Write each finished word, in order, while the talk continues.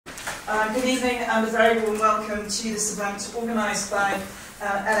Good evening and a very warm welcome to this event organised by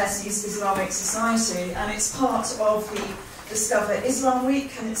LSESU Islamic Society, and it's part of the Discover Islam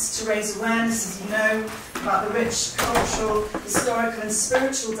Week, and it's to raise awareness, as you know, about the rich cultural, historical and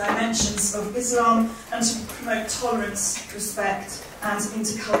spiritual dimensions of Islam and to promote tolerance, respect and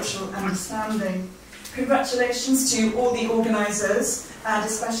intercultural understanding. Congratulations to all the organisers and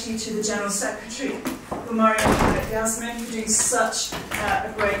especially to the General Secretary, Mariam and Yasmin, for doing such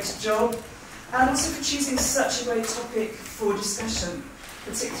a great job, and also for choosing such a great topic for discussion.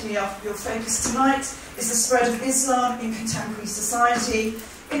 Particularly your focus tonight is the spread of Islam in contemporary society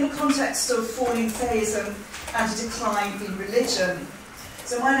in the context of falling theism and a decline in religion.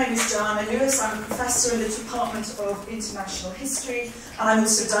 So my name is Joanna Lewis, I'm a professor in the Department of International History, and I'm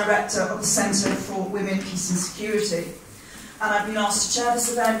also director of the Centre for Women, Peace and Security. And I've been asked to chair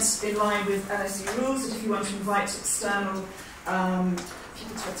this event in line with LSE rules, that if you want to invite external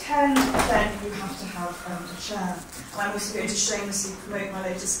people to attend, then you have to have a chair. And I'm also going to shamelessly promote my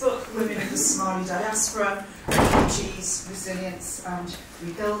latest book, Women of the Somali Diaspora, Refugees, Resilience and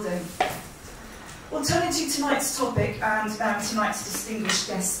Rebuilding. Well, turning to tonight's topic and tonight's distinguished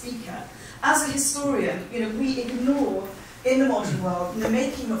guest speaker, as a historian, we ignore in the modern world, in the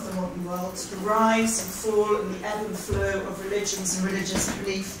making of the modern world, the rise and fall and the ebb and flow of religions and religious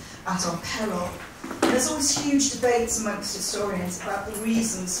belief at our peril. And there's always huge debates amongst historians about the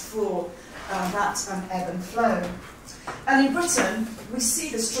reasons for that ebb and flow. And in Britain, we see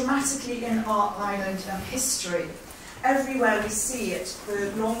this dramatically in our island history. Everywhere we see it,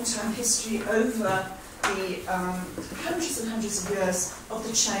 the long-term history over the hundreds and hundreds of years of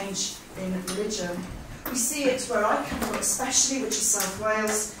the change in religion. We see it where I come from especially, which is South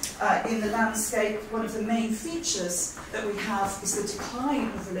Wales, in the landscape. One of the main features that we have is the decline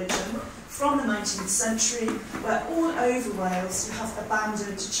of religion from the 19th century, where all over Wales you have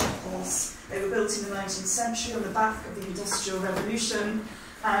abandoned chapels. They were built in the 19th century on the back of the Industrial Revolution,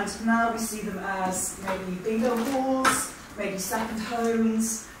 and now we see them as maybe bingo halls, maybe second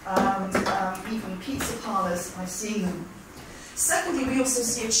homes, even pizza parlours. I've seen them. Secondly, we also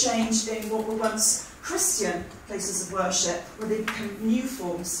see a change in what were once Christian places of worship, where they become new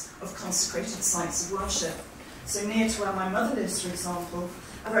forms of consecrated sites of worship. So near to where my mother lives, for example,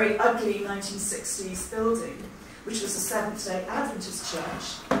 a very ugly 1960s building, which was a Seventh-day Adventist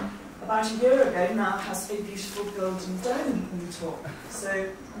church, about a year ago now has a beautiful golden dome on the top. So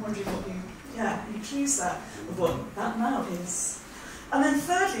I'm wondering what you accuse that of what that now is. And then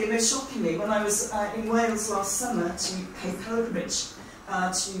thirdly, and most shockingly, when I was in Wales last summer to pay pilgrimage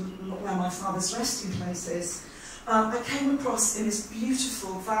to where my father's resting place is, I came across in this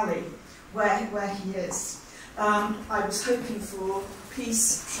beautiful valley where he is. I was hoping for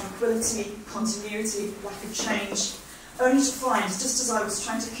peace, tranquility, continuity, lack of change, only to find, just as I was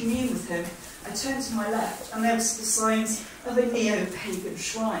trying to commune with him, I turned to my left and there was the signs of a neo-pagan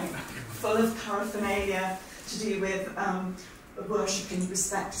shrine, full of paraphernalia to do with worshipping,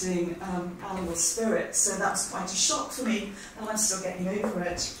 respecting animal spirits. So that's quite a shock for me, and I'm still getting over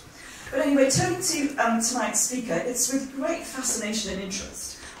it. But anyway, turning to tonight's speaker, it's with great fascination and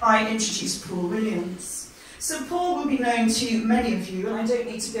interest I introduce Paul Williams. So Paul will be known to many of you, and I don't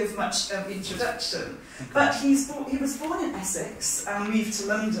need to give much of introduction, but he was born in Essex and moved to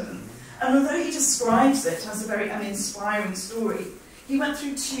London, and although he describes it as a very uninspiring story, he went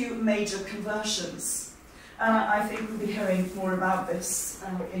through 2 major conversions. I think we'll be hearing more about this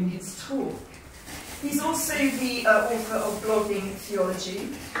in his talk. He's also the author of Blogging Theology,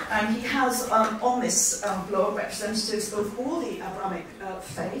 and he has on this blog representatives of all the Abrahamic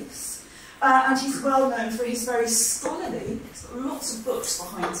faiths, and he's well known for his very scholarly, he's got lots of books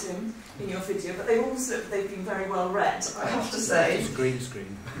behind him in your video, but they've been very well read, I have to say. It's a green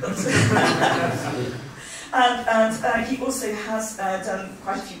screen. And he also has done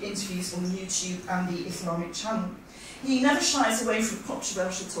quite a few interviews on YouTube and the Islamic channel. He never shies away from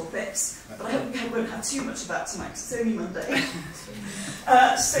controversial topics, but I hope we won't have too much of that tonight, it's only Monday.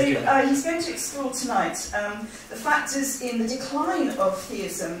 He's going to explore tonight the factors in the decline of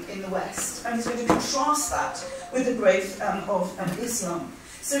theism in the West, and he's going to contrast that with the growth of Islam.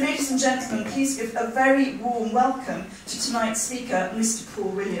 So ladies and gentlemen, please give a very warm welcome to tonight's speaker, Mr. Paul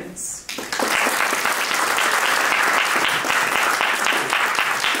Williams.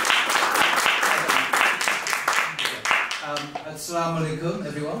 Assalamu alaikum,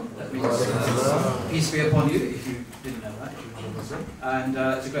 everyone. That means peace be upon you, if you didn't know that. And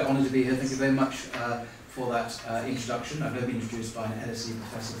it's a great honour to be here. Thank you very much for that introduction. I've never been introduced by an LSE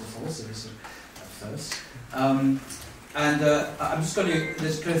professor before, so this is a first. I'm just going to,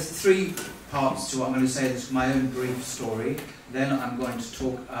 there's kind of 3 parts to what I'm going to say. This is my own brief story, Then I'm going to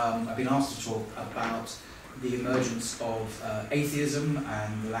talk, I've been asked to talk about the emergence of atheism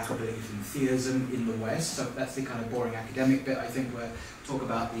and the lack of belief in theism in the West. So that's the kind of boring academic bit, I think, where talk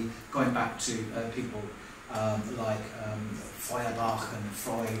about the going back to people like Feuerbach and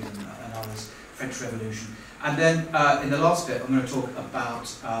Freud and others, French Revolution. And then in the last bit, I'm going to talk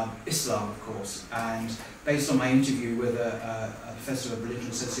about Islam, of course, and based on my interview with a professor of religion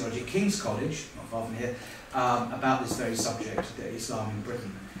and sociology at King's College, not far from here, about this very subject, Islam in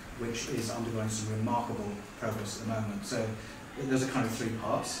Britain, which is undergoing some remarkable progress at the moment. So there's a kind of 3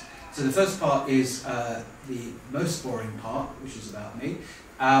 parts. So the first part is the most boring part, which is about me.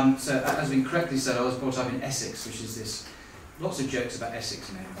 So as has been correctly said, I was brought up in Essex, which is this, lots of jokes about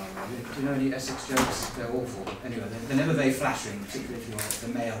Essex men, by the way. Do you know any Essex jokes? They're awful. Anyway, they're never very flattering, particularly if you're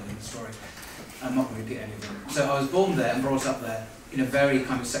the male in the story. I'm not going to repeat any of them. So I was born there and brought up there in a very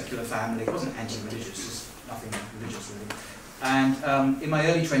kind of secular family. It wasn't anti-religious, just nothing religious really. And in my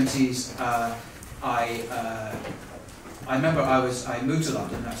early 20s, I remember I moved to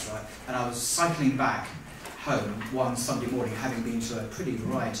London, that's right, and I was cycling back home one Sunday morning, having been to a pretty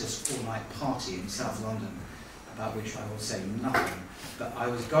riotous all-night party in South London, about which I will say nothing. But I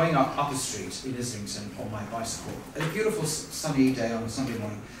was going up Upper Street in Islington on my bicycle. A beautiful sunny day on a Sunday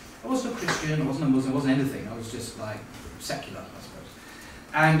morning. I wasn't a Christian, I wasn't a Muslim, I wasn't anything. I was just like secular, I suppose.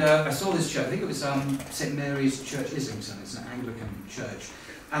 And I saw this church, I think it was St Mary's Church, Islington. It's an Anglican church.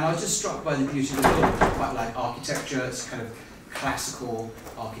 And I was just struck by the beauty of the building. I quite like architecture, it's kind of classical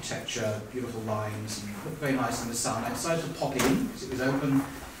architecture, beautiful lines, and looked very nice in the sun. I decided to pop in, because it was open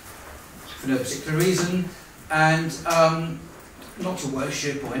for no particular reason, and not to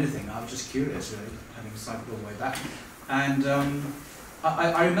worship or anything. I was just curious, really, having cycled all the way back. And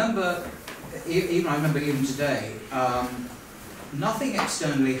I remember even today, nothing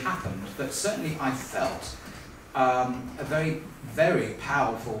externally happened, but certainly I felt a very, very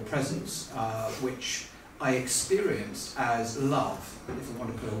powerful presence, which I experienced as love, if I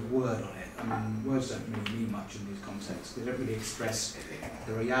want to put a word on it. I mean, words don't really mean much in these contexts. They don't really express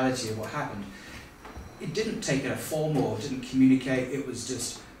the reality of what happened. It didn't take a form or didn't communicate. It was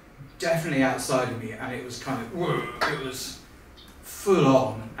just definitely outside of me, and it was kind of, whoa, it was full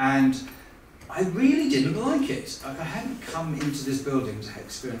on, and I really didn't like it. Like, I hadn't come into this building to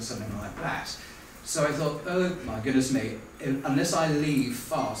experience something like that. So I thought, oh my goodness me, unless I leave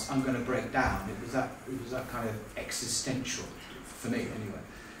fast, I'm going to break down. It was that kind of existential for me, anyway.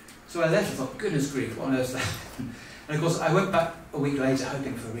 So I left and thought, goodness grief, what on earth's that? And of course, I went back a week later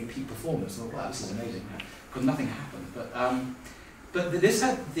hoping for a repeat performance. I thought, wow, this is amazing. Because nothing happened. But this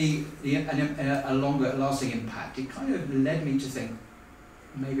had a longer lasting impact. It kind of led me to think,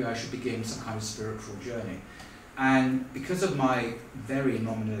 maybe I should begin some kind of spiritual journey. And because of my very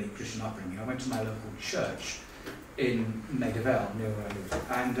nominally Christian upbringing, I went to my local church in Maida Vale, near where I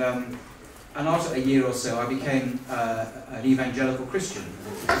lived. And after a year or so, I became an evangelical Christian.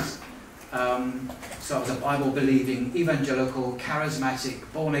 So I was a Bible-believing, evangelical, charismatic,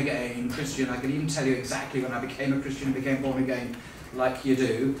 born-again Christian. I can even tell you exactly when I became a Christian and became born-again, like you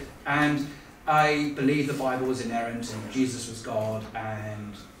do. And I believed the Bible was inerrant and Jesus was God,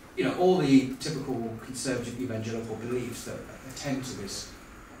 and all the typical conservative evangelical beliefs that attend to this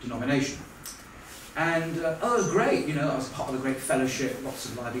denomination. And it was great, I was part of a great fellowship, lots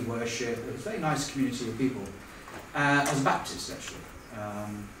of lively worship. It was a very nice community of people. I was a Baptist, actually.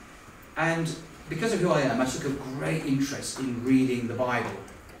 And because of who I am, I took a great interest in reading the Bible.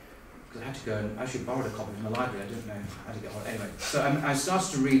 Because I had to go and actually borrowed a copy from the library. I didn't know how to get hold of it. Anyway, so I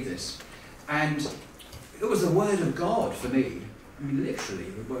started to read this. And it was the Word of God for me. I mean,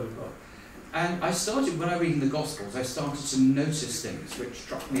 literally, the Word of God. And I started, when I read in the Gospels, I started to notice things which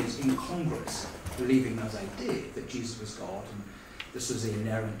struck me as incongruous, believing as I did that Jesus was God and this was the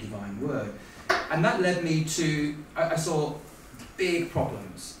inerrant divine Word. And that led me to, I saw big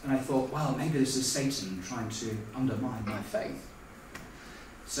problems, and I thought, well, maybe this is Satan trying to undermine my faith.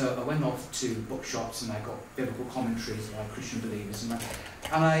 So I went off to bookshops and I got biblical commentaries by Christian believers, and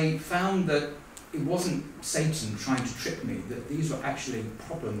I found that it wasn't Satan trying to trick me, that these were actually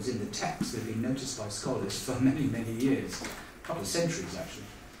problems in the text that had been noticed by scholars for many, many years, a couple of centuries actually,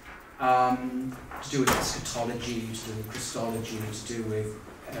 to do with eschatology, to do with Christology, to do with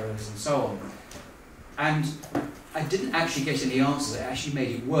errors and so on. And I didn't actually get any answers. It actually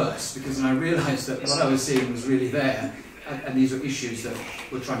made it worse, because then I realised that what I was seeing was really there, and these were issues that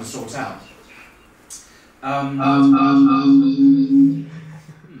we're trying to sort out.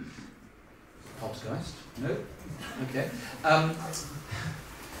 Poltergeist? No? Okay. And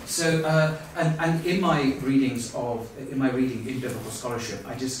in my reading in biblical scholarship,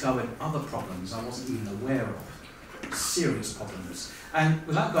 I discovered other problems I wasn't even aware of. serious problems. And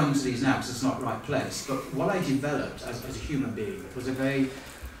without going into these now, because it's not the right place, but what I developed as a human being was a very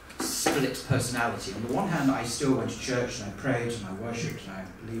split personality. On the one hand, I still went to church and I prayed and I worshipped and I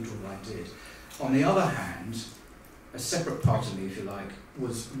believed all I did. On the other hand, a separate part of me, if you like,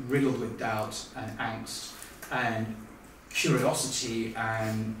 was riddled with doubt and angst and curiosity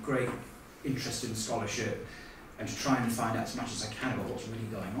and great interest in scholarship and to try and find out as much as I can about what's really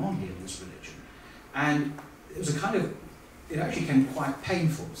going on here in this religion. And it was it actually became quite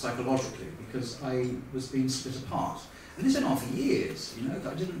painful psychologically because I was being split apart. And this went on for years, you know.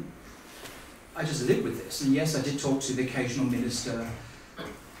 I just lived with this. And yes, I did talk to the occasional minister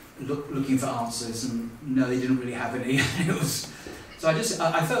looking for answers, and no, they didn't really have any. So I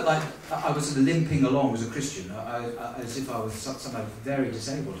felt like I was limping along as a Christian, as if I was somehow very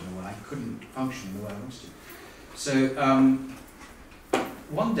disabled in a way. I couldn't function in the way I wanted to. So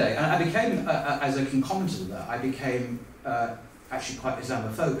one day, and I became, as a concomitant of that, I became actually quite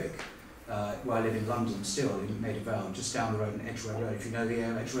Islamophobic. Where I live in London still, in Maida Vale, just down the road in Edgware Road. If you know the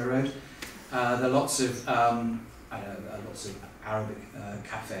Edgware Road, there are lots of Arabic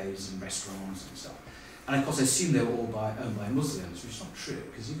cafes and restaurants and stuff. And of course, I assume they were all owned by Muslims, which is not true,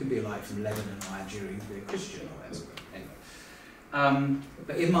 because you can be like from Lebanon or Algeria, you can be a Christian or whatever. Anyway.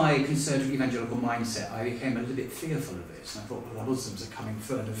 But in my conservative evangelical mindset, I became a little bit fearful of it. And I thought, well, the Muslims are coming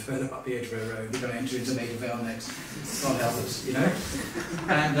further and further up the Edgware Road. We're going to enter into Maida Vale next. God help us, you know?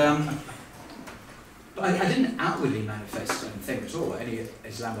 And but I didn't outwardly manifest anything at all, any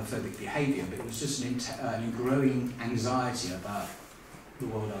Islamophobic behaviour, but it was just an growing anxiety about the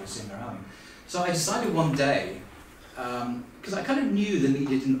world I was seeing around me. So I decided one day, because I kind of knew the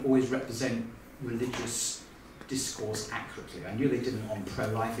media didn't always represent religious discourse accurately. I knew they didn't on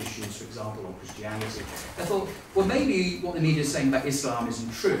pro-life issues, for example, or Christianity. I thought, well, maybe what the media is saying about Islam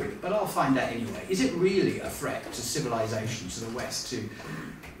isn't true, but I'll find out anyway. Is it really a threat to civilization, to the West, to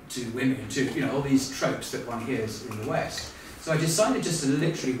women, to all these tropes that one hears in the West? So I decided just to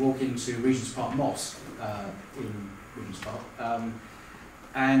literally walk into Regent's Park Mosque in Regent's Park,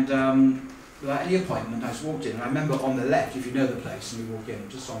 without any appointment, I just walked in, and I remember on the left, if you know the place, and you walk in,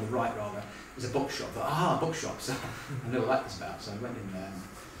 just on the right rather, there's a bookshop. I thought, bookshop, so I know what that was about, so I went in there.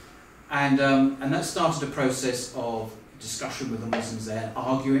 And that started a process of discussion with the Muslims there,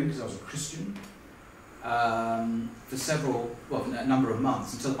 arguing, because I was a Christian, for a number of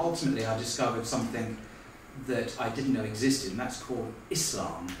months, until ultimately I discovered something that I didn't know existed, and that's called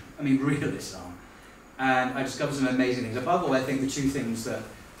Islam. I mean, real Islam. And I discovered some amazing things. Above all, I think the two things that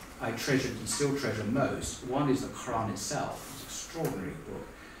I treasured and still treasure most, one is the Quran itself, it's an extraordinary book,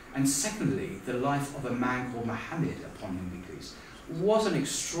 and secondly, the life of a man called Muhammad, upon him be peace. What an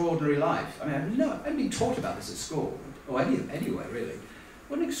extraordinary life. I mean, I hadn't been taught about this at school, or anywhere really.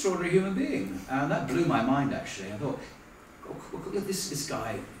 What an extraordinary human being. And that blew my mind, actually. I thought, look at this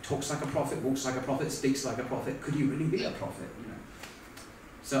guy, talks like a prophet, walks like a prophet, speaks like a prophet. Could he really be a prophet?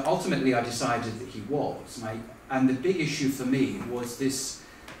 So ultimately I decided that he was. And the big issue for me was this.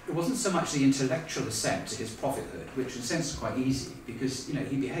 It wasn't so much the intellectual assent to his prophethood, which in a sense is quite easy, because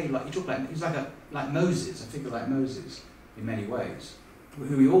he behaved like, he was like Moses, a figure like Moses in many ways,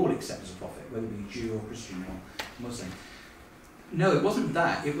 who we all accept as a prophet, whether we be Jew or Christian or Muslim. No, it wasn't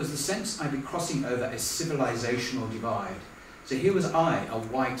that. It was the sense I'd be crossing over a civilizational divide. So here was I, a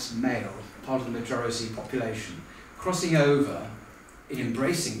white male, part of the majority population, crossing over in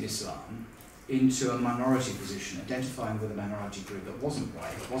embracing Islam into a minority position, identifying with a minority group that wasn't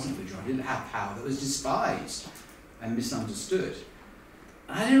white, that wasn't majority, didn't have power, that was despised and misunderstood.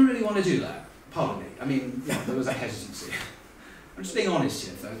 And I didn't really want to do that. Pardon me. I mean, there was a hesitancy. I'm just being honest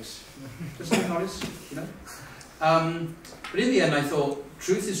here, folks. Just being honest, But in the end, I thought,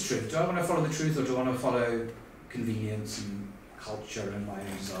 truth is truth. Do I want to follow the truth, or do I want to follow convenience and culture and my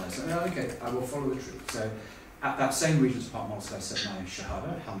own desires? So, okay, I will follow the truth. So at that same Regent's Park Mosque, I said my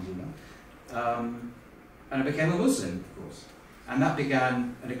Shahada, alhamdulillah. And I became a Muslim, of course. And that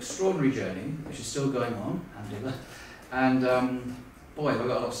began an extraordinary journey, which is still going on, alhamdulillah. And boy, have I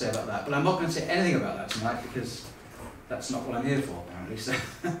got a lot to say about that. But I'm not going to say anything about that tonight, because that's not what I'm here for, apparently. So,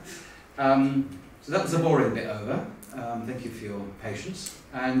 so that was the boring bit over. Thank you for your patience.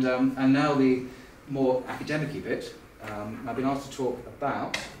 And now the more academic-y bit. I've been asked to talk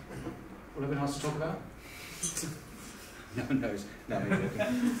about... What have I been asked to talk about? No one knows. No,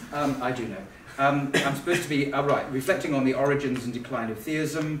 I do know. I'm supposed to be, reflecting on the origins and decline of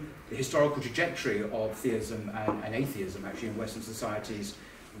theism, the historical trajectory of theism and atheism, actually, in Western societies,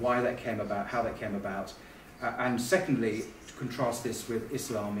 why that came about, how that came about, and secondly, to contrast this with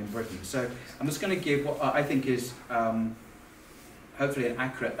Islam in Britain. So I'm just going to give what I think is hopefully an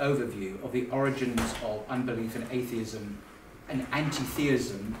accurate overview of the origins of unbelief and atheism and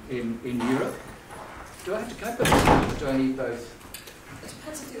anti-theism in Europe. Can I put this on, or do I need both? It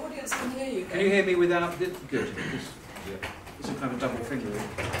depends if the audience can hear you. Can you hear me without this? Good. It's a kind of double finger.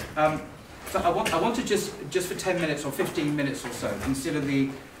 So I want to just for 10 minutes or 15 minutes or so consider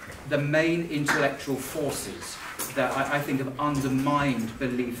the main intellectual forces that I think have undermined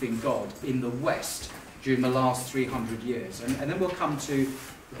belief in God in the West during the last 300 years. And then we'll come to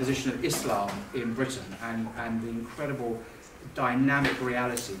the position of Islam in Britain and the incredible dynamic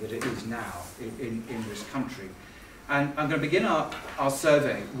reality that it is now in this country. And I'm going to begin our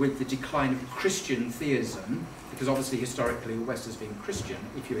survey with the decline of Christian theism, because obviously historically the West has been Christian,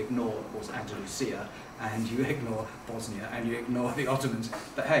 if you ignore, of course, Andalusia, and you ignore Bosnia, and you ignore the Ottomans.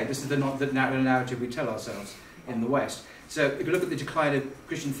 But hey, this is the narrative we tell ourselves in the West. So if you look at the decline of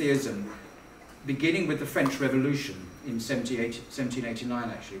Christian theism, beginning with the French Revolution in 1789,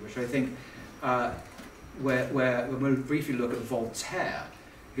 actually, which I think, where we'll briefly look at Voltaire,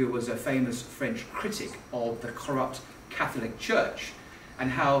 who was a famous French critic of the corrupt Catholic Church,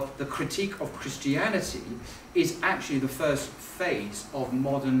 and how the critique of Christianity is actually the first phase of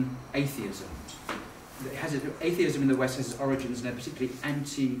modern atheism. Atheism in the West has its origins in a particularly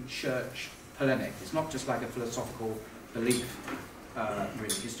anti-church polemic. It's not just like a philosophical belief,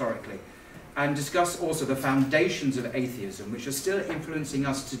 really, historically. And discuss also the foundations of atheism, which are still influencing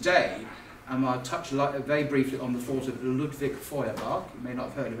us today. And I'll touch very briefly on the thought of Ludwig Feuerbach. You may not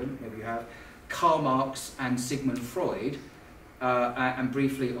have heard of him, maybe you have. Karl Marx and Sigmund Freud, and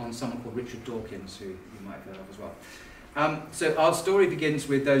briefly on someone called Richard Dawkins, who you might have heard of as well. So our story begins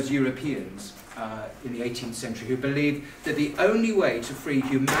with those Europeans in the 18th century who believed that the only way to free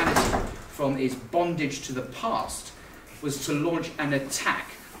humanity from its bondage to the past was to launch an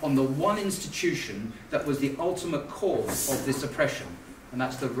attack on the one institution that was the ultimate cause of this oppression, and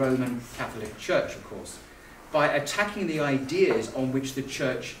that's the Roman Catholic Church, of course, by attacking the ideas on which the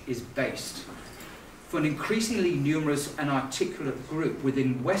Church is based. For an increasingly numerous and articulate group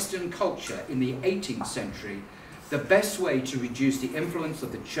within Western culture in the 18th century, the best way to reduce the influence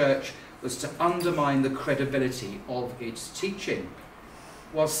of the Church was to undermine the credibility of its teaching.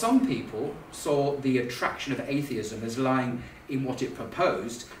 While some people saw the attraction of atheism as lying in what it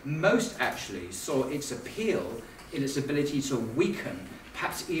proposed, most actually saw its appeal in its ability to weaken,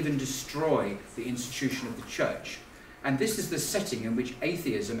 perhaps even destroy, the institution of the Church. And this is the setting in which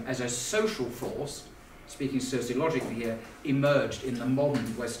atheism as a social force, speaking sociologically here, emerged in the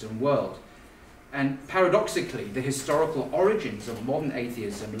modern Western world. And paradoxically, the historical origins of modern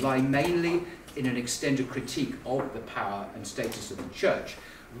atheism lie mainly in an extended critique of the power and status of the Church,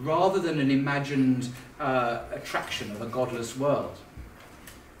 rather than an imagined attraction of a godless world.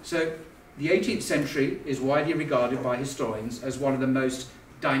 So the 18th century is widely regarded by historians as one of the most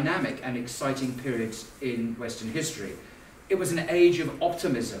dynamic and exciting periods in Western history. It was an age of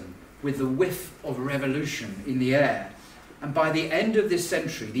optimism with the whiff of revolution in the air. And by the end of this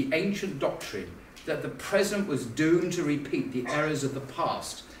century, the ancient doctrine that the present was doomed to repeat the errors of the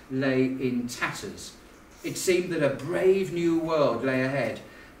past lay in tatters. It seemed that a brave new world lay ahead,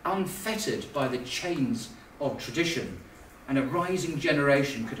 unfettered by the chains of tradition, and a rising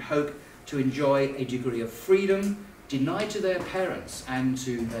generation could hope to enjoy a degree of freedom denied to their parents and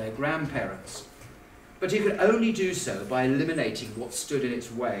to their grandparents. But it could only do so by eliminating what stood in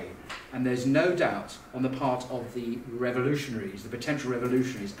its way, and there's no doubt on the part of the revolutionaries, the potential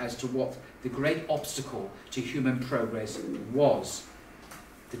revolutionaries, as to what the great obstacle to human progress was.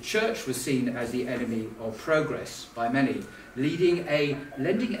 The Church was seen as the enemy of progress by many, lending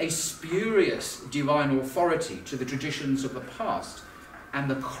a spurious divine authority to the traditions of the past and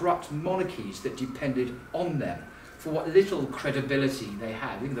the corrupt monarchies that depended on them for what little credibility they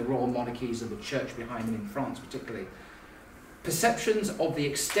had, even the royal monarchies of the Church behind them in France particularly. Perceptions of the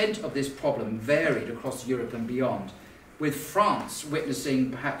extent of this problem varied across Europe and beyond, with France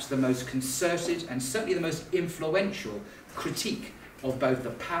witnessing perhaps the most concerted and certainly the most influential critique of both the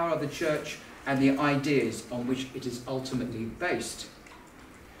power of the Church and the ideas on which it is ultimately based.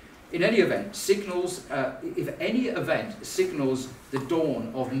 In any event, if any event signals the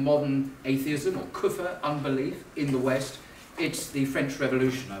dawn of modern atheism or kufr, unbelief, in the West, it's the French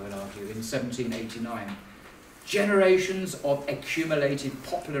Revolution, I would argue, in 1789. Generations of accumulated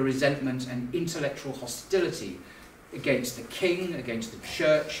popular resentment and intellectual hostility against the king, against the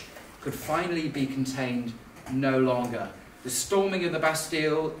Church, could finally be contained no longer. The storming of the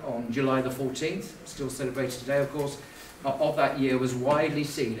Bastille on July the 14th, still celebrated today, of course, of that year was widely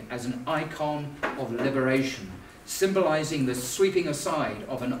seen as an icon of liberation, symbolising the sweeping aside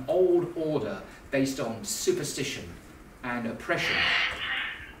of an old order based on superstition and oppression.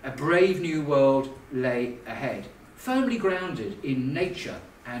 A brave new world lay ahead, firmly grounded in nature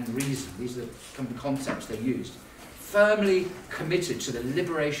and reason. These are some of the concepts they used. Firmly committed to the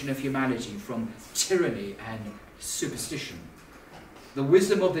liberation of humanity from tyranny and superstition. The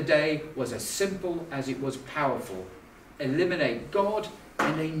wisdom of the day was as simple as it was powerful. Eliminate God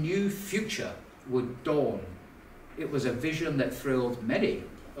and a new future would dawn. It was a vision that thrilled many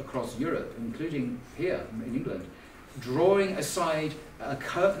across Europe, including here in England, drawing aside a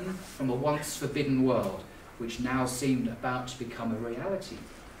curtain from a once forbidden world, which now seemed about to become a reality.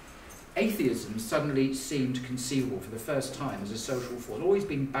 Atheism suddenly seemed conceivable for the first time as a social force. It had always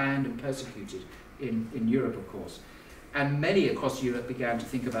been banned and persecuted in Europe, of course. And many across Europe began to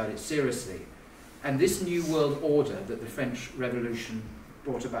think about it seriously. And this new world order that the French Revolution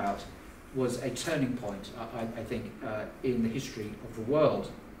brought about was a turning point, I think, in the history of the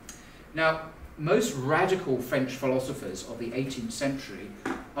world. Now, most radical French philosophers of the 18th century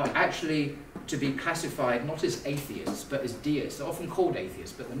are actually to be classified not as atheists, but as deists. They're often called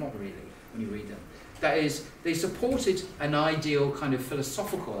atheists, but they're not really when you read them. That is, they supported an ideal kind of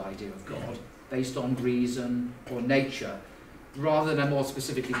philosophical idea of God based on reason or nature, rather than a more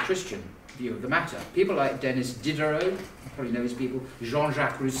specifically Christian view of the matter. People like Denis Diderot, you probably know these people,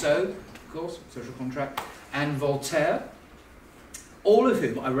 Jean-Jacques Rousseau, of course, Social Contract, and Voltaire, all of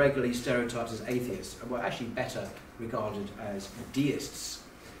whom are regularly stereotyped as atheists and were actually better regarded as deists.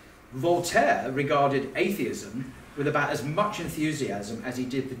 Voltaire regarded atheism with about as much enthusiasm as he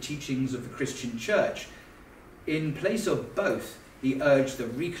did the teachings of the Christian church. In place of both, he urged the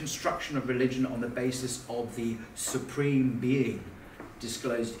reconstruction of religion on the basis of the supreme being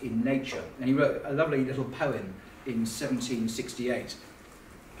disclosed in nature. And he wrote a lovely little poem in 1768,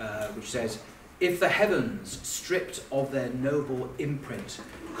 which says, "If the heavens, stripped of their noble imprint,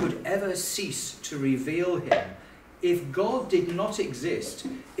 could ever cease to reveal him, if God did not exist,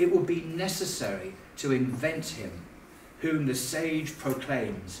 it would be necessary to invent him, whom the sage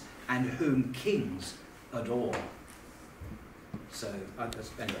proclaims and whom kings adore." So,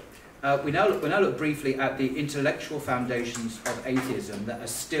 anyway, we now look briefly at the intellectual foundations of atheism that are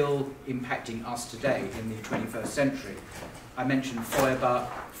still impacting us today in the 21st century. I mentioned Feuerbach,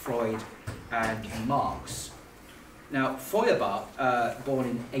 Freud, and Marx. Now, Feuerbach, born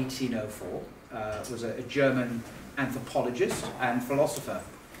in 1804, was a German anthropologist and philosopher,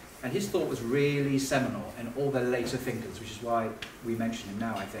 and his thought was really seminal in all the later thinkers, which is why we mention him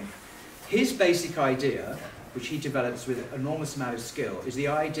now, I think. His basic idea, which he develops with an enormous amount of skill, is the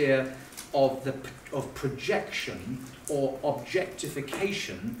idea of projection or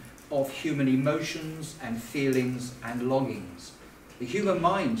objectification of human emotions and feelings and longings. The human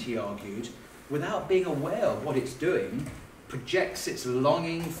mind, he argued, without being aware of what it's doing, projects its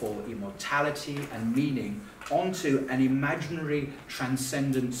longing for immortality and meaning onto an imaginary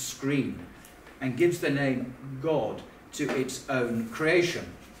transcendent screen and gives the name God to its own creation.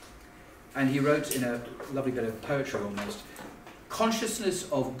 And he wrote in a lovely bit of poetry almost, "Consciousness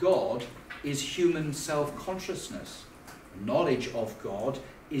of God is human self-consciousness. Knowledge of God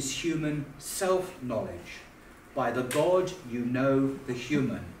is human self-knowledge. By the God you know the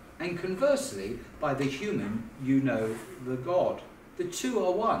human, and conversely, by the human you know the God. The two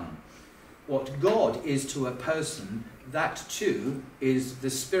are one. What God is to a person, that too is the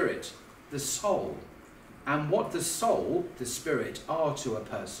spirit, the soul. And what the soul, the spirit, are to a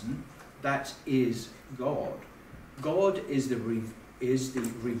person, that is God. God is the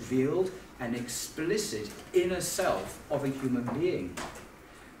revealed and explicit inner self of a human being.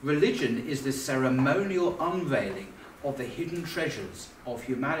 Religion is the ceremonial unveiling of the hidden treasures of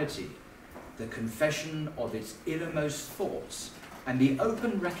humanity, the confession of its innermost thoughts, and the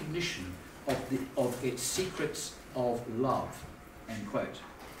open recognition of its secrets of love." End quote.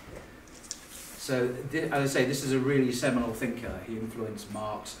 So, as I say, this is a really seminal thinker. He influenced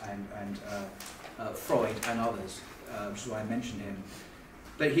Marx and Freud and others, which is why I mentioned him.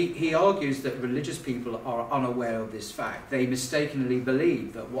 But he argues that religious people are unaware of this fact. They mistakenly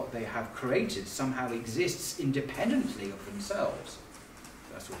believe that what they have created somehow exists independently of themselves.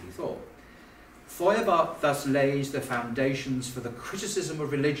 That's what he thought. Feuerbach thus lays the foundations for the criticism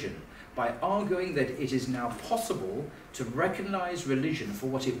of religion by arguing that it is now possible to recognize religion for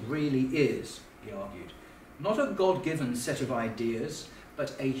what it really is, he argued. Not a God-given set of ideas,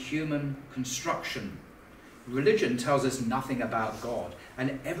 but a human construction. Religion tells us nothing about God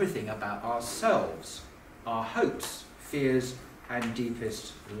and everything about ourselves, our hopes, fears, and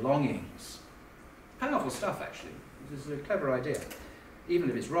deepest longings. Powerful stuff, actually. This is a clever idea, even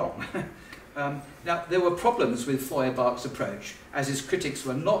if it's wrong. Now, there were problems with Feuerbach's approach, as his critics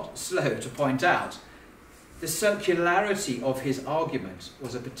were not slow to point out. The circularity of his argument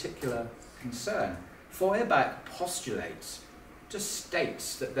was a particular concern. Feuerbach postulates, just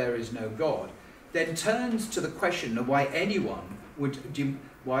states that there is no God, then turns to the question of why anyone would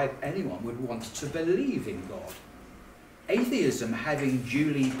want to believe in God. Atheism having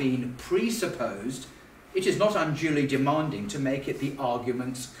duly been presupposed, it is not unduly demanding to make it the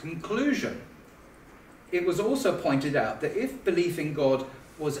argument's conclusion. It was also pointed out that if belief in God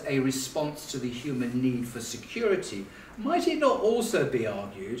was a response to the human need for security, might it not also be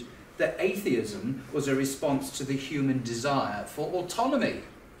argued that atheism was a response to the human desire for autonomy?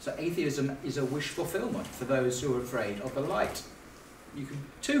 So atheism is a wish fulfillment for those who are afraid of the light. You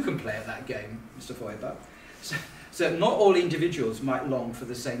can play at that game, Mr. Feuerbach. So not all individuals might long for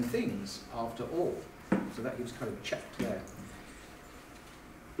the same things after all. So that he was kind of checked there.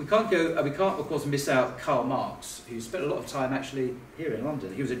 We can't, of course, miss out Karl Marx, who spent a lot of time actually here in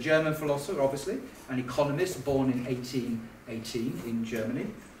London. He was a German philosopher, obviously, an economist born in 1818 in Germany.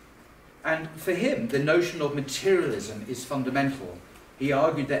 And for him, the notion of materialism is fundamental. He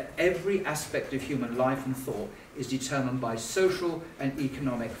argued that every aspect of human life and thought is determined by social and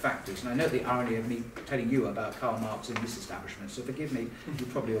economic factors. And I know the irony of me telling you about Karl Marx in this establishment, so forgive me,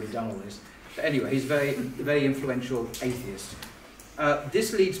 you've probably already done all this. But anyway, he's a very influential atheist.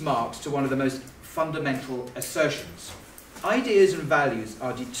 This leads Marx to one of the most fundamental assertions. Ideas and values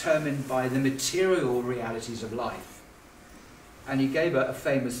are determined by the material realities of life. And he gave a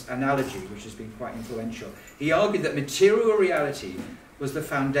famous analogy, which has been quite influential. He argued that material reality was the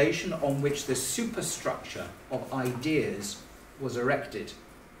foundation on which the superstructure of ideas was erected.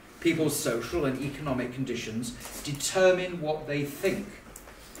 People's social and economic conditions determine what they think.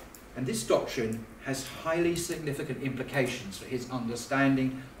 And this doctrine has highly significant implications for his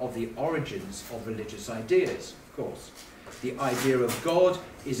understanding of the origins of religious ideas, of course. The idea of God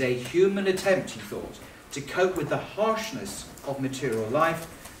is a human attempt, he thought, to cope with the harshness of material life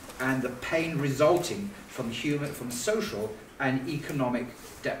and the pain resulting from social and economic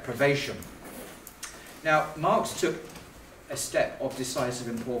deprivation. Now, Marx took a step of decisive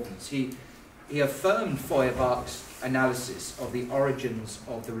importance. He affirmed Feuerbach's analysis of the origins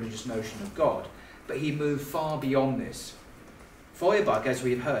of the religious notion of God, but he moved far beyond this. Feuerbach, as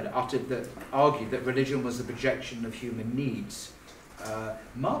we've heard, argued that religion was the projection of human needs.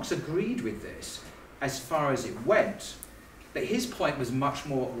 Marx agreed with this as far as it went, but his point was much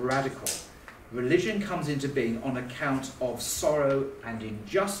more radical. Religion comes into being on account of sorrow and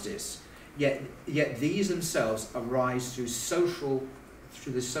injustice, yet these themselves arise through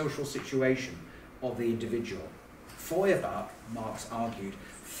the social situation of the individual. Feuerbach, Marx argued,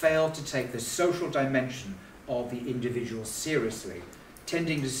 failed to take the social dimension of the individual seriously,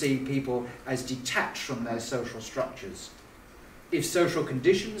 tending to see people as detached from their social structures. If social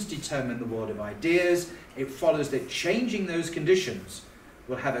conditions determine the world of ideas, it follows that changing those conditions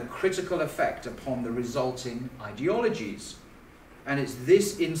will have a critical effect upon the resulting ideologies. And it's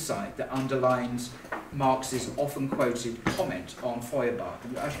this insight that underlines Marx's often quoted comment on Feuerbach.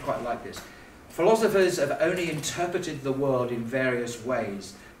 I actually quite like this. Philosophers have only interpreted the world in various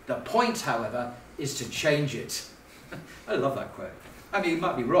ways. The point, however, is to change it. I love that quote. I mean, it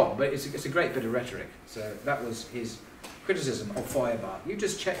might be wrong, but it's a great bit of rhetoric. So that was his criticism of Feuerbach. You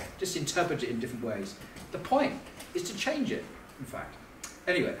just interpret it in different ways. The point is to change it, in fact.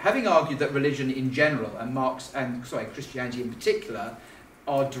 Anyway, having argued that religion in general and Christianity in particular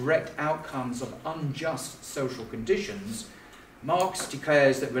are direct outcomes of unjust social conditions, Marx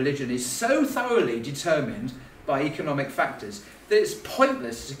declares that religion is so thoroughly determined by economic factors that it's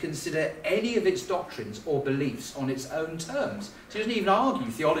pointless to consider any of its doctrines or beliefs on its own terms. So he doesn't even argue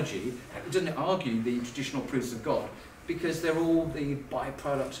theology, he doesn't argue the traditional proofs of God, because they're all the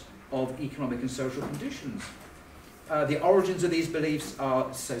byproduct of economic and social conditions. The origins of these beliefs are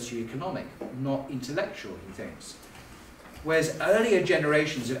socioeconomic, not intellectual, he thinks. Whereas earlier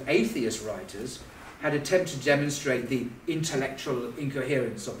generations of atheist writers had attempted to demonstrate the intellectual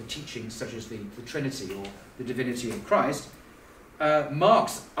incoherence of the teachings such as the Trinity or the divinity of Christ,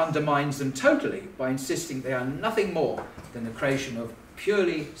 Marx undermines them totally by insisting they are nothing more than the creation of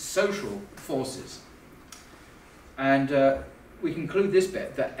purely social forces. And we conclude this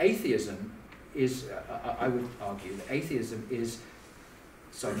bit that atheism is, I would argue that atheism is,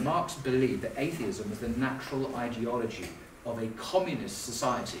 Marx believed that atheism was the natural ideology of a communist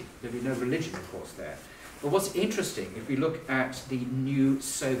society. There'd be no religion, of course, there. But what's interesting, if we look at the new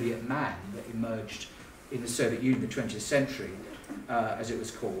Soviet man that emerged in the Soviet Union in the 20th century, as it was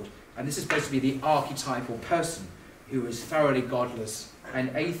called, and this is supposed to be the archetypal person who was thoroughly godless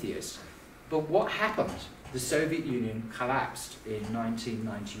and atheist. But what happened? The Soviet Union collapsed in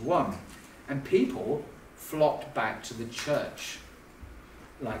 1991, and people flocked back to the church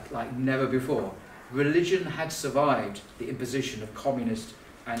like never before. Religion had survived the imposition of communist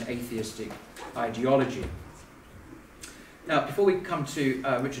and atheistic ideology. Now, before we come to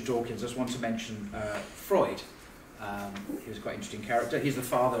Richard Dawkins, I just want to mention Freud. He was quite an interesting character. He's the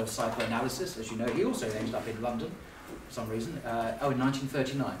father of psychoanalysis, as you know. He also ended up in London for some reason. In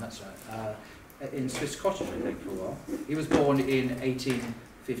 1939, that's right. In Swiss Cottage, I think, for a while. He was born in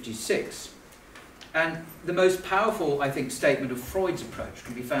 1856. And the most powerful, I think, statement of Freud's approach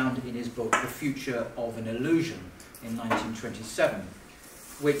can be found in his book, The Future of an Illusion, in 1927,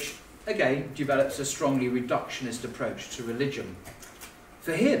 which, again, develops a strongly reductionist approach to religion.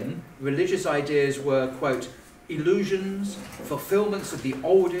 For him, religious ideas were, quote, illusions, fulfillments of the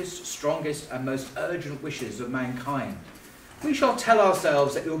oldest, strongest, and most urgent wishes of mankind. We shall tell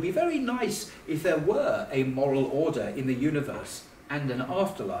ourselves that it would be very nice if there were a moral order in the universe and an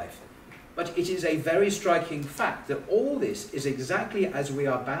afterlife. But it is a very striking fact that all this is exactly as we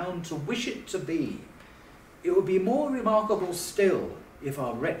are bound to wish it to be. It would be more remarkable still if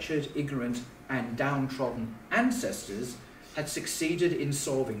our wretched, ignorant, and downtrodden ancestors had succeeded in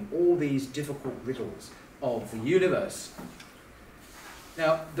solving all these difficult riddles of the universe.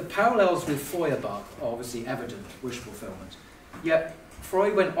 Now, the parallels with Feuerbach are obviously evident, wish fulfillment. Yet,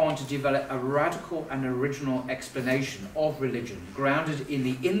 Freud went on to develop a radical and original explanation of religion, grounded in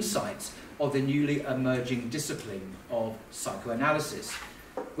the insights of the newly emerging discipline of psychoanalysis,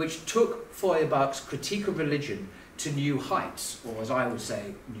 which took Feuerbach's critique of religion to new heights, or as I would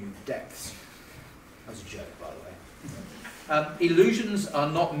say, new depths. That was a joke, by the way. Illusions are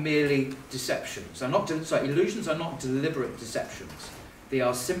not merely deceptions. Illusions are not deliberate deceptions. They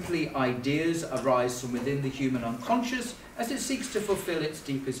are simply ideas arise from within the human unconscious as it seeks to fulfill its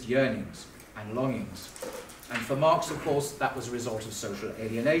deepest yearnings and longings. And for Marx, of course, that was a result of social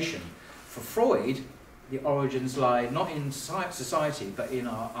alienation. For Freud, the origins lie not in society, but in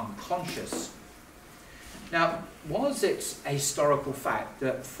our unconscious. Now, was it a historical fact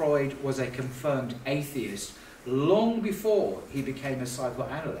that Freud was a confirmed atheist long before he became a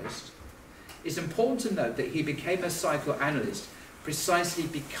psychoanalyst? It's important to note that he became a psychoanalyst precisely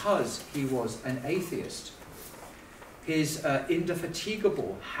because he was an atheist. His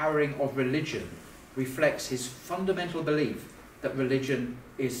indefatigable harrowing of religion reflects his fundamental belief that religion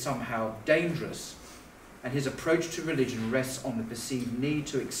is somehow dangerous, and his approach to religion rests on the perceived need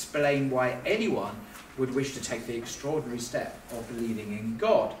to explain why anyone would wish to take the extraordinary step of believing in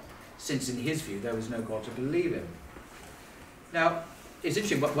God, since in his view there was no God to believe in. Now, it's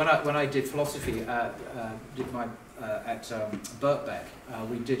interesting, but when I did philosophy at Birkbeck,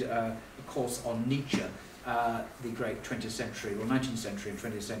 we did a course on Nietzsche, the great 20th century, or 19th century and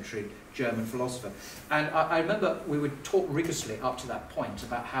 20th century German philosopher. And I remember we would talk rigorously up to that point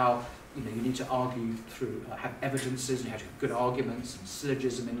about how you need to argue through, have evidences, and you have to have good arguments and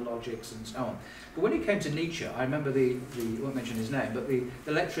syllogism in logics and so on. But when it came to Nietzsche, I remember I won't mention his name, but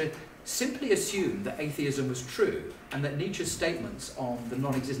the lecturer simply assumed that atheism was true and that Nietzsche's statements on the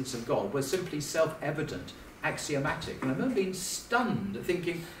non-existence of God were simply self-evident, axiomatic. And I remember being stunned,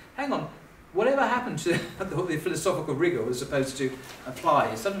 thinking, hang on, whatever happened to the philosophical rigour was supposed to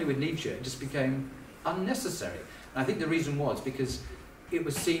apply? Suddenly with Nietzsche it just became unnecessary. And I think the reason was because it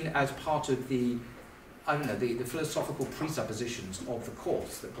was seen as part of the philosophical presuppositions of the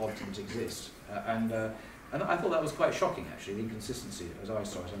course that God didn't exist. And I thought that was quite shocking, actually, the inconsistency, as I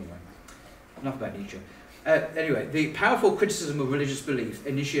saw it anyway. Enough about Nietzsche. Anyway, the powerful criticism of religious belief,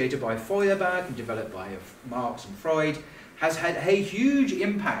 initiated by Feuerbach and developed by Marx and Freud, has had a huge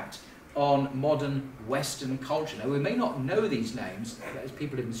impact on modern Western culture. Now, we may not know these names, as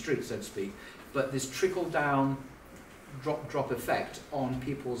people in the street, so to speak, but this trickle-down drop effect on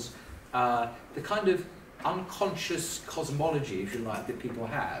people's, the kind of unconscious cosmology, if you like, that people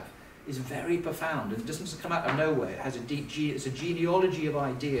have, is very profound and doesn't come out of nowhere. It has it's a genealogy of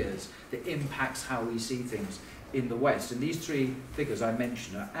ideas that impacts how we see things in the West. And these three figures I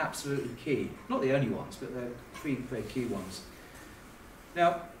mentioned are absolutely key. Not the only ones, but they're three very key ones.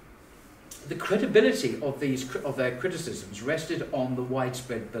 Now, the credibility of their criticisms rested on the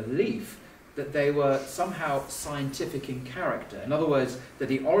widespread belief that they were somehow scientific in character. In other words, that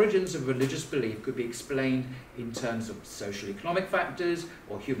the origins of religious belief could be explained in terms of social economic factors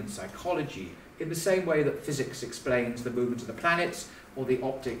or human psychology, in the same way that physics explains the movement of the planets or the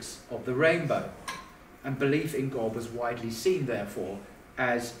optics of the rainbow. And belief in God was widely seen, therefore,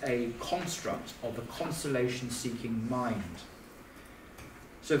 as a construct of the consolation-seeking mind.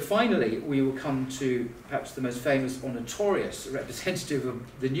 So finally, we will come to perhaps the most famous or notorious representative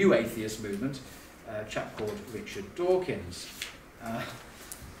of the new atheist movement, a chap called Richard Dawkins.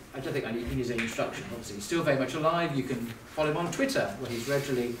 I don't think he needs any instruction, obviously. He's still very much alive. You can follow him on Twitter, where he's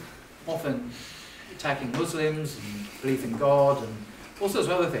regularly, often attacking Muslims and belief in God and all sorts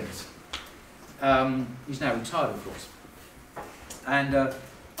of other things. He's now retired, of course. And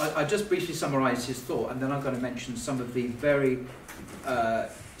I just briefly summarise his thought, and then I'm going to mention some of the very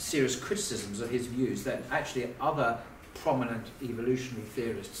serious criticisms of his views that actually other prominent evolutionary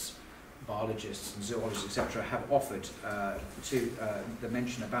theorists, biologists and zoologists, etc., have offered to the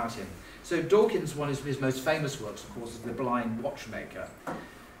mention about him. So Dawkins, one of his most famous works, of course, is The Blind Watchmaker.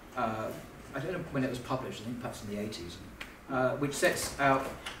 I don't know when it was published, I think perhaps in the 80s, which sets out,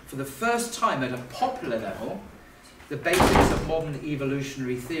 for the first time at a popular level, the basics of modern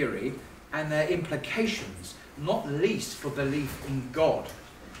evolutionary theory and their implications, not least for belief in God.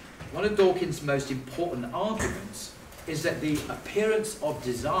 One of Dawkins' most important arguments is that the appearance of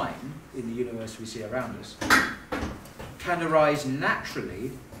design in the universe we see around us can arise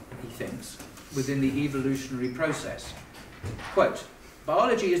naturally, he thinks, within the evolutionary process. Quote,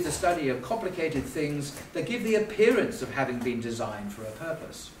 "Biology is the study of complicated things that give the appearance of having been designed for a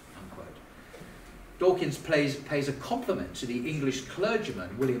purpose." Unquote. Dawkins pays a compliment to the English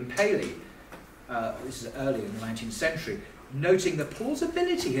clergyman William Paley, this is early in the 19th century, noting the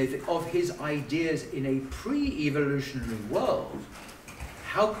plausibility of his ideas in a pre-evolutionary world.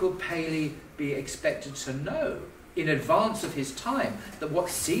 How could Paley be expected to know, in advance of his time, that what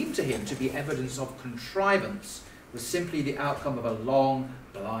seemed to him to be evidence of contrivance was simply the outcome of a long,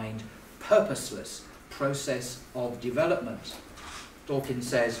 blind, purposeless process of development? Dawkins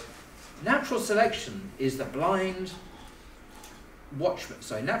says, natural selection is the blind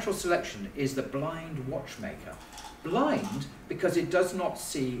watchmaker. Blind because it does not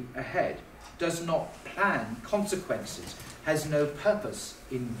see ahead, does not plan consequences, has no purpose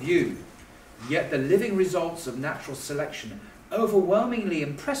in view. Yet the living results of natural selection overwhelmingly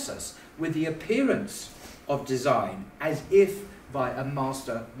impress us with the appearance of design, as if by a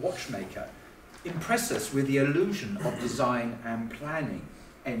master watchmaker, impress us with the illusion of design and planning.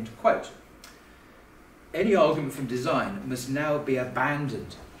 End quote. Any argument from design must now be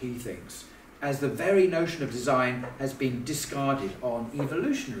abandoned, he thinks, as the very notion of design has been discarded on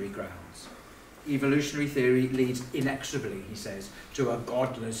evolutionary grounds. Evolutionary theory leads inexorably, he says, to a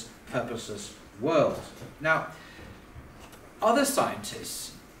godless, purposeless world. Now, other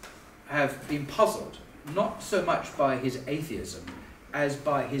scientists have been puzzled, not so much by his atheism, as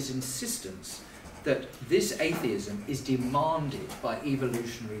by his insistence that this atheism is demanded by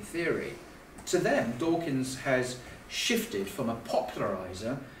evolutionary theory. To them, Dawkins has shifted from a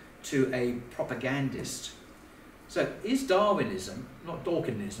popularizer to a propagandist. So is Darwinism, not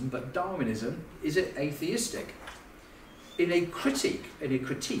Dawkinism, but Darwinism, is it atheistic? In a critique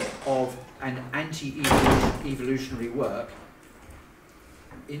of an anti-evolutionary work,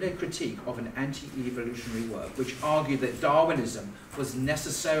 which argued that Darwinism was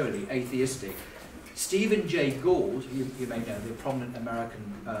necessarily atheistic, Stephen Jay Gould, you may know, the prominent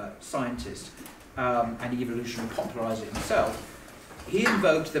American scientist and evolutionary popularizer himself, he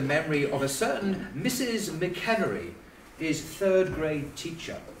invoked the memory of a certain Mrs. McHenry, his third-grade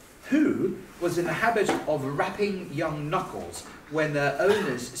teacher, who was in the habit of rapping young knuckles when their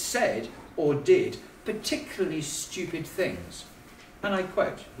owners said or did particularly stupid things. And I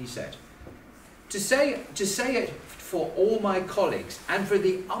quote, he said, to say it for all my colleagues, and for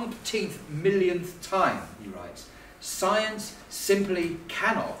the umpteenth millionth time, he writes, science simply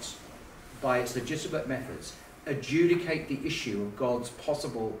cannot, by its legitimate methods, adjudicate the issue of God's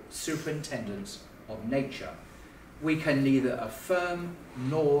possible superintendence of nature. We can neither affirm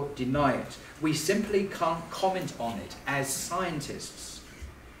nor deny it. We simply can't comment on it as scientists.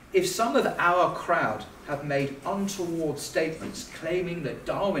 If some of our crowd have made untoward statements claiming that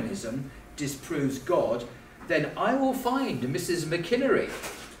Darwinism disproves God, then I will find Mrs. McHenry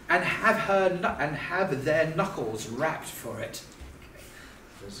and have their knuckles rapped for it.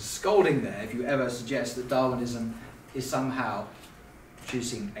 There's a scolding there if you ever suggest that Darwinism is somehow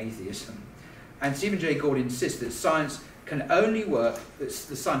producing atheism. And Stephen Jay Gould insists that science can only work, that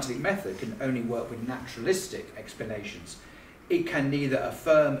the scientific method can only work with naturalistic explanations. It can neither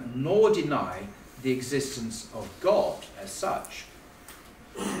affirm nor deny the existence of God as such.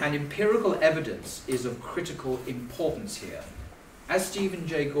 And empirical evidence is of critical importance here. As Stephen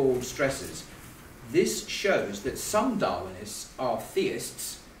Jay Gould stresses, this shows that some Darwinists are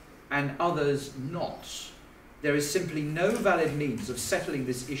theists and others not. There is simply no valid means of settling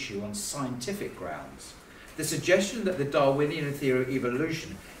this issue on scientific grounds. The suggestion that the Darwinian theory of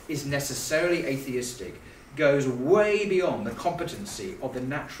evolution is necessarily atheistic goes way beyond the competency of the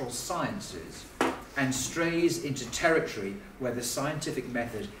natural sciences and strays into territory where the scientific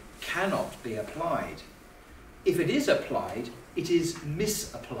method cannot be applied. If it is applied, it is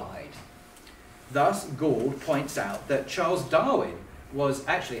misapplied. Thus, Gould points out that Charles Darwin was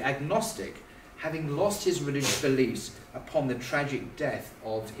actually agnostic, having lost his religious beliefs upon the tragic death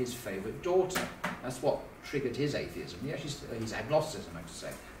of his favourite daughter. That's what triggered his atheism. His agnosticism, I have to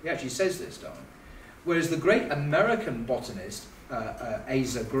say. He actually says this, Darwin. Whereas the great American botanist,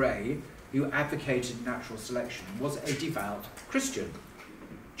 Asa Gray, who advocated natural selection, was a devout Christian.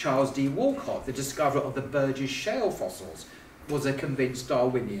 Charles D. Walcott, the discoverer of the Burgess shale fossils, was a convinced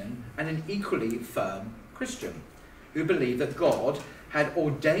Darwinian and an equally firm Christian, who believed that God had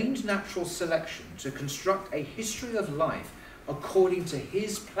ordained natural selection to construct a history of life according to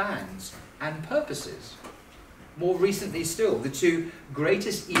his plans and purposes. More recently still, the two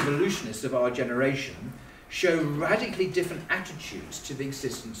greatest evolutionists of our generation show radically different attitudes to the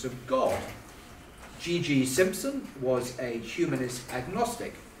existence of God. G.G. Simpson was a humanist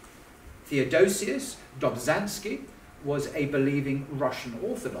agnostic. Theodosius Dobzhansky was a believing Russian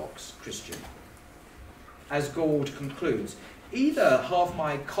Orthodox Christian. As Gould concludes, either half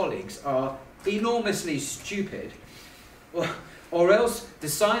my colleagues are enormously stupid, or else the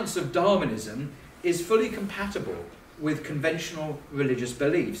science of Darwinism is fully compatible with conventional religious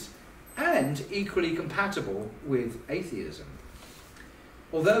beliefs and equally compatible with atheism.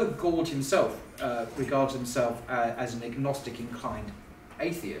 Although Gould himself regards himself as an agnostic inclined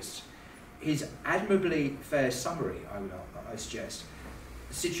atheist, his admirably fair summary, I suggest,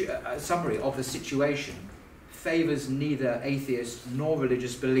 summary of the situation favours neither atheist nor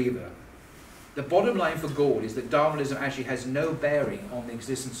religious believer. The bottom line for Gould is that Darwinism actually has no bearing on the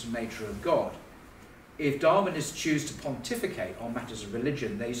existence and nature of God. If Darwinists choose to pontificate on matters of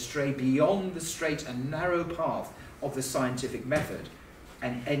religion, they stray beyond the straight and narrow path of the scientific method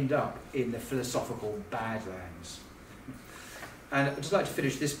and end up in the philosophical badlands. And I'd just like to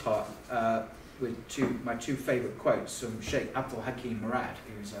finish this part with my two favourite quotes from Sheikh Abdul Hakim Murad,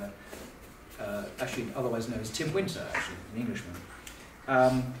 who's actually otherwise known as Tim Winter, actually, an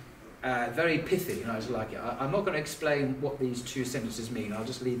Englishman. Very pithy, and I just like it. I'm not going to explain what these two sentences mean. I'll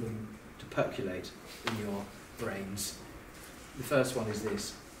just leave them to percolate in your brains. The first one is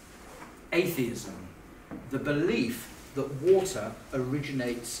this: atheism, the belief that water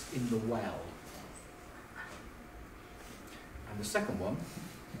originates in the well. And the second one,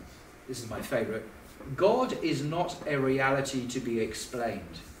 this is my favourite: God is not a reality to be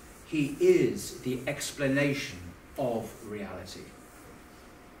explained. He is the explanation of reality.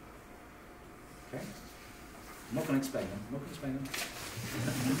 Okay? I'm not going to explain them.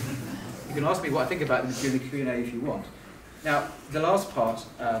 You can ask me what I think about them during the Q&A if you want. Now, the last part,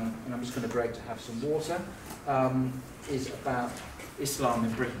 and I'm just going to break to have some water, is about Islam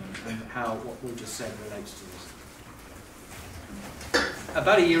in Britain and how what we just said relates to this.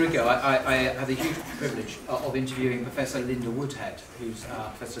 About a year ago, I had the huge privilege of interviewing Professor Linda Woodhead, who's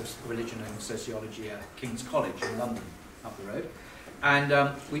Professor of Religion and Sociology at King's College in London, up the road. And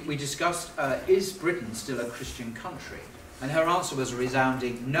we discussed, is Britain still a Christian country? And her answer was a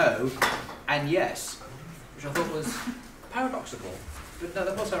resounding no and yes, which I thought was paradoxical. But no,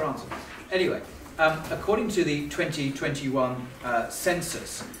 that was her answer. Anyway, according to the 2021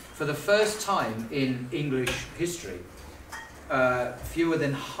 census, for the first time in English history, fewer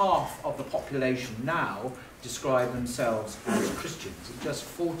than half of the population now describe themselves as Christians. It's just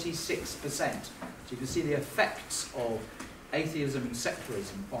 46%. So you can see the effects of atheism and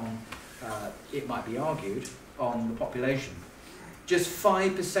secularism on, it might be argued, on the population. Just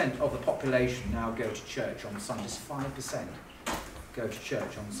 5% of the population now go to church on Sundays. 5% go to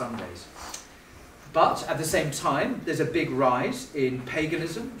church on Sundays. But at the same time, there's a big rise in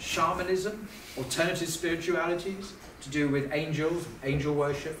paganism, shamanism, alternative spiritualities to do with angels, angel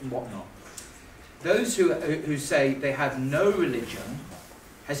worship and whatnot. Those who say they have no religion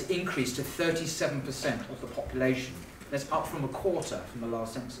has increased to 37% of the population. That's up from a quarter from the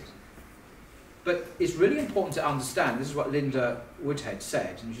last census. But it's really important to understand, this is what Linda Woodhead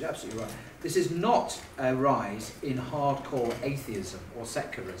said, and she's absolutely right, this is not a rise in hardcore atheism or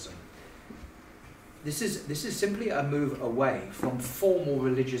secularism. This is simply a move away from formal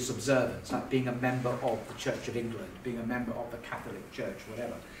religious observance, like being a member of the Church of England, being a member of the Catholic Church,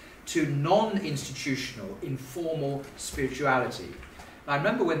 whatever, to non-institutional, informal spirituality. I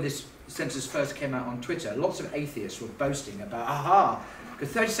remember when this census first came out on Twitter, lots of atheists were boasting about,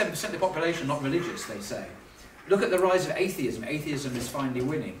 because 37% of the population are not religious, they say. Look at the rise of atheism. Atheism is finally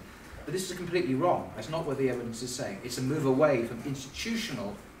winning. But this is completely wrong. That's not what the evidence is saying. It's a move away from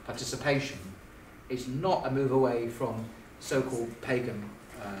institutional participation. It's not a move away from so-called pagan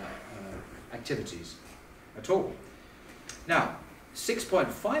activities at all. Now, 6.5%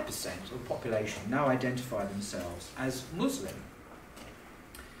 of the population now identify themselves as Muslim.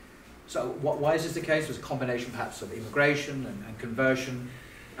 So why is this the case? It was a combination perhaps of immigration and conversion,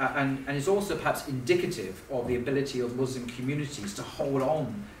 and it's also perhaps indicative of the ability of Muslim communities to hold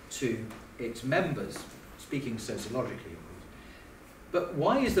on to its members, speaking sociologically, of course. But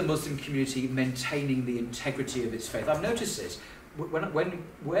why is the Muslim community maintaining the integrity of its faith? I've noticed this.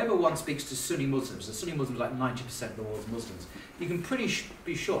 Wherever one speaks to Sunni Muslims, the Sunni Muslims are like 90% of the world's Muslims, you can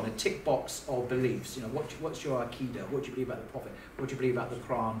be sure in a tick box of beliefs, you know, what's your Aqidah, what do you believe about the Prophet, what do you believe about the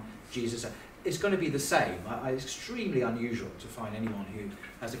Quran, Jesus, it's going to be the same. It's extremely unusual to find anyone who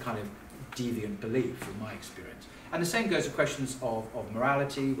has a kind of deviant belief, from my experience. And the same goes for questions of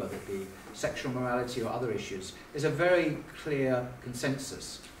morality, whether it be sexual morality or other issues. There's a very clear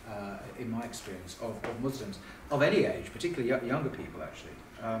consensus, in my experience, of Muslims of any age, particularly younger people, actually.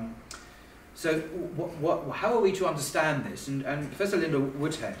 So how are we to understand this? And Professor Linda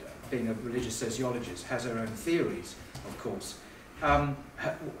Woodhead, being a religious sociologist, has her own theories, of course.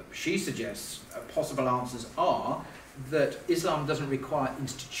 She suggests possible answers are that Islam doesn't require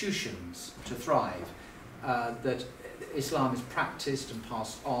institutions to thrive, that Islam is practiced and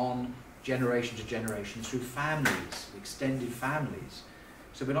passed on generation to generation through families, extended families.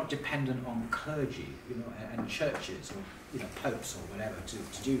 So we're not dependent on clergy, you know, and churches or, you know, popes or whatever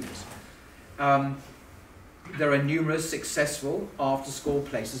to do this. There are numerous successful after-school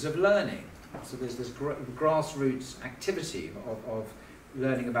places of learning. So there's this grassroots activity of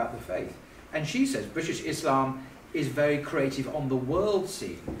learning about the faith. And she says British Islam is very creative on the world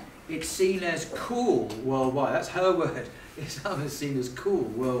scene. It's seen as cool worldwide. That's her word. Islam is seen as cool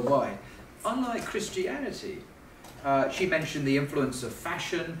worldwide, unlike Christianity. She mentioned the influence of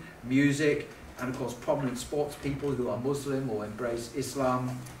fashion, music, and of course prominent sports people who are Muslim or embrace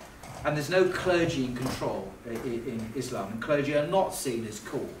Islam. And there's no clergy in control in Islam, and clergy are not seen as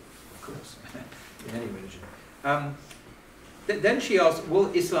cool, of course, in any religion. Then she asked,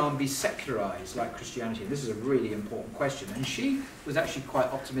 will Islam be secularized like Christianity? This is a really important question. And she was actually quite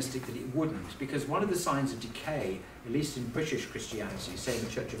optimistic that it wouldn't, because one of the signs of decay, at least in British Christianity, say in the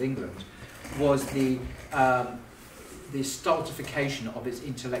Church of England, was the stultification of its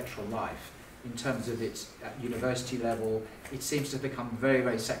intellectual life in terms of its university level. It seems to have become very,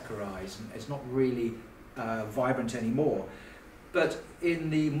 very secularized, and it's not really vibrant anymore. But in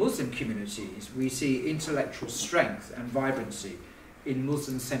the Muslim communities, we see intellectual strength and vibrancy in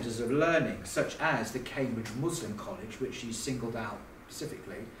Muslim centres of learning, such as the Cambridge Muslim College, which she singled out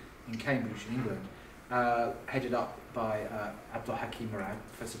specifically in Cambridge, in England, headed up by Abdul Hakim Murad,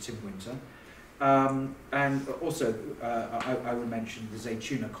 Professor Tim Winter. And also, I would mention the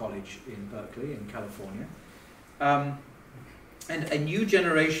Zaytuna College in Berkeley, in California. And a new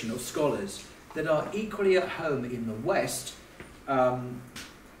generation of scholars that are equally at home in the West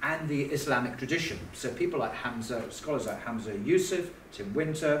and the Islamic tradition. So people like scholars like Hamza Yusuf, Tim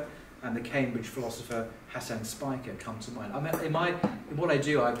Winter, and the Cambridge philosopher Hassan Spiker come to mind. I mean, in what I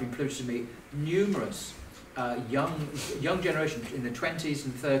do, I've been privileged to meet numerous young generation in the 20s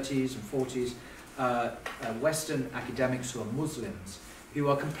and 30s and 40s, Western academics who are Muslims, who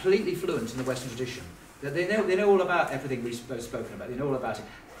are completely fluent in the Western tradition. They know all about everything we've spoken about. They know all about it,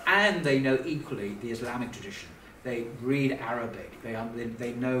 and they know equally the Islamic tradition. They read Arabic. They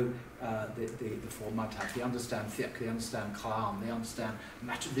know the four madhabs. They understand fiqh. They understand kalam. They understand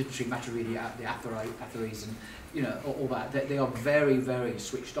literary maturidi, the atharis, and you know all that. They are very, very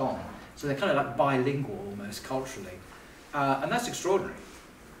switched on. So they're kind of like bilingual almost culturally, and that's extraordinary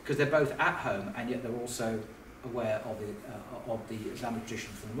because they're both at home and yet they're also aware of the Islamic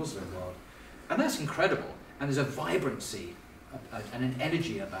tradition from the Muslim world, and that's incredible. And there's a vibrancy and an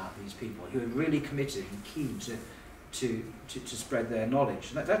energy about these people who are really committed and keen to spread their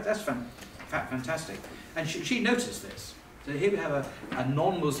knowledge. That's fantastic. And she noticed this. So here we have a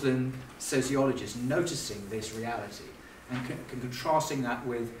non-Muslim sociologist noticing this reality and contrasting that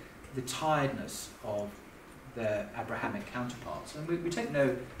with the tiredness of their Abrahamic counterparts. And we take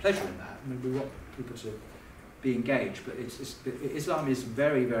no pleasure in that. I mean, we want people to be engaged, but Islam is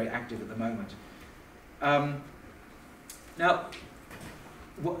very, very active at the moment. Now,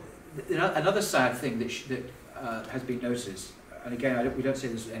 another sad thing that has been noticed, and again, we don't say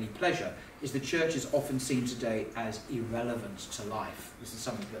this with any pleasure, is the church is often seen today as irrelevant to life. This is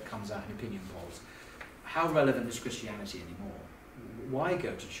something that comes out in opinion polls. How relevant is Christianity anymore? Why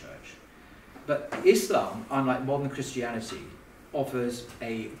go to church? But Islam, unlike modern Christianity, offers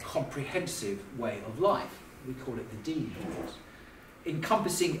a comprehensive way of life. We call it the deen, of course,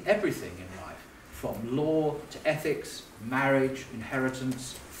 encompassing everything in life, from law to ethics, marriage,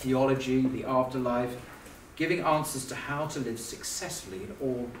 inheritance, theology, the afterlife, giving answers to how to live successfully in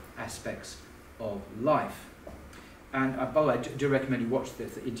all aspects of life. And by the way, I do recommend you watch the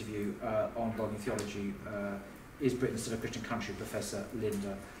interview on Blogging Theology, Is Britain Still a Christian Country, Professor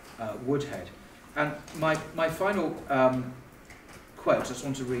Linda Woodhead. And my final quote, I just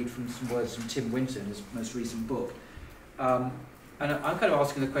want to read from some words from Tim Winter in his most recent book. And I'm kind of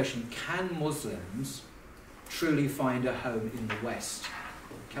asking the question, can Muslims truly find a home in the West?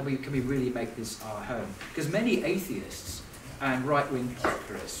 Can we really make this our home? Because many atheists and right-wing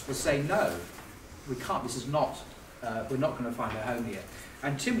popularists will say, no, we can't, this is not, we're not going to find a home here.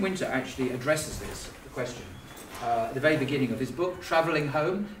 And Tim Winter actually addresses this question at the very beginning of his book, Travelling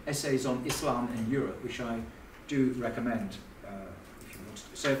Home, Essays on Islam and Europe, which I do recommend if you want to.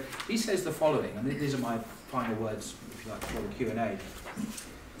 So he says the following, and these are my final words, if you like, for the Q&A.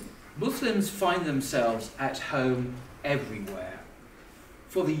 Muslims find themselves at home everywhere,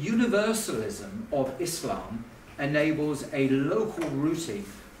 for the universalism of Islam enables a local rooting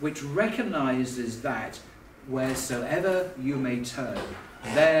which recognises that wheresoever you may turn,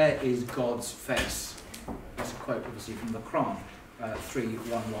 there is God's face. That's a quote obviously from the Quran,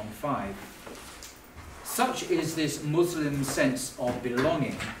 3:115. Such is this Muslim sense of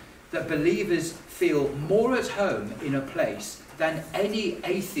belonging that believers feel more at home in a place than any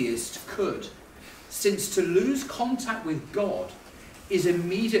atheist could, since to lose contact with God is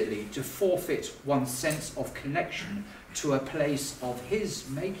immediately to forfeit one's sense of connection to a place of his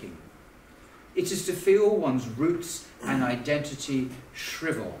making. It is to feel one's roots and identity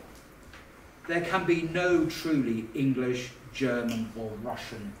shrivel. There can be no truly English, German or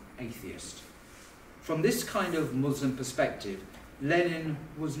Russian atheist. From this kind of Muslim perspective, Lenin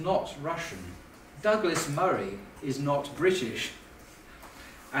was not Russian, Douglas Murray is not British,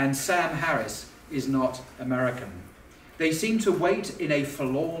 and Sam Harris is not American. They seem to wait in a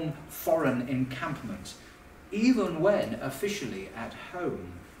forlorn foreign encampment, even when officially at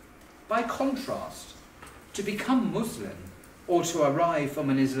home. By contrast, to become Muslim or to arrive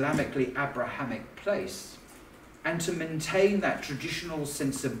from an Islamically Abrahamic place, and to maintain that traditional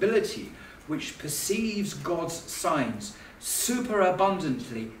sensibility which perceives God's signs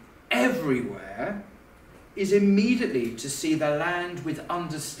superabundantly everywhere, is immediately to see the land with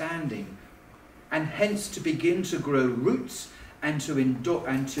understanding, and hence to begin to grow roots and to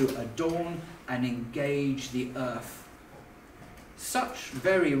adorn and engage the earth. Such,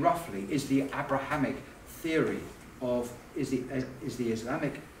 very roughly, is the Abrahamic theory of is the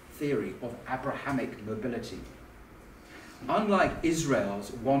Islamic theory of Abrahamic mobility. Unlike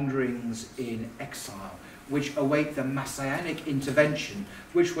Israel's wanderings in exile, which await the messianic intervention,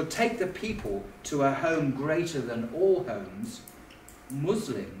 which will take the people to a home greater than all homes,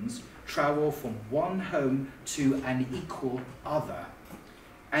 Muslims travel from one home to an equal other,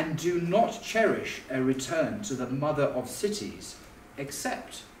 and do not cherish a return to the mother of cities,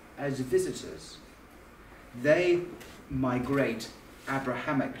 except as visitors. They migrate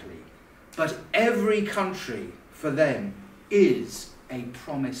Abrahamically, but every country for them is a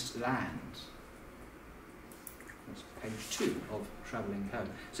promised land. That's page 2 of Travelling Home.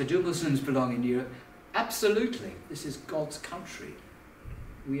 So do Muslims belong in Europe? Absolutely. This is God's country.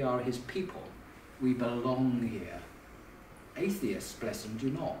 We are his people. We belong here. Atheists, bless them, do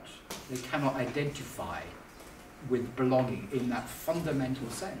not. They cannot identify with belonging in that fundamental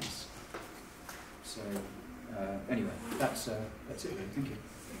sense. So, anyway, that's it really. Thank you.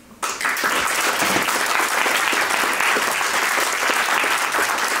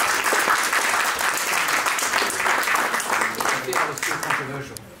 I think that was too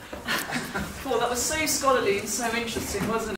controversial. Paul, that was so scholarly and so interesting, wasn't it?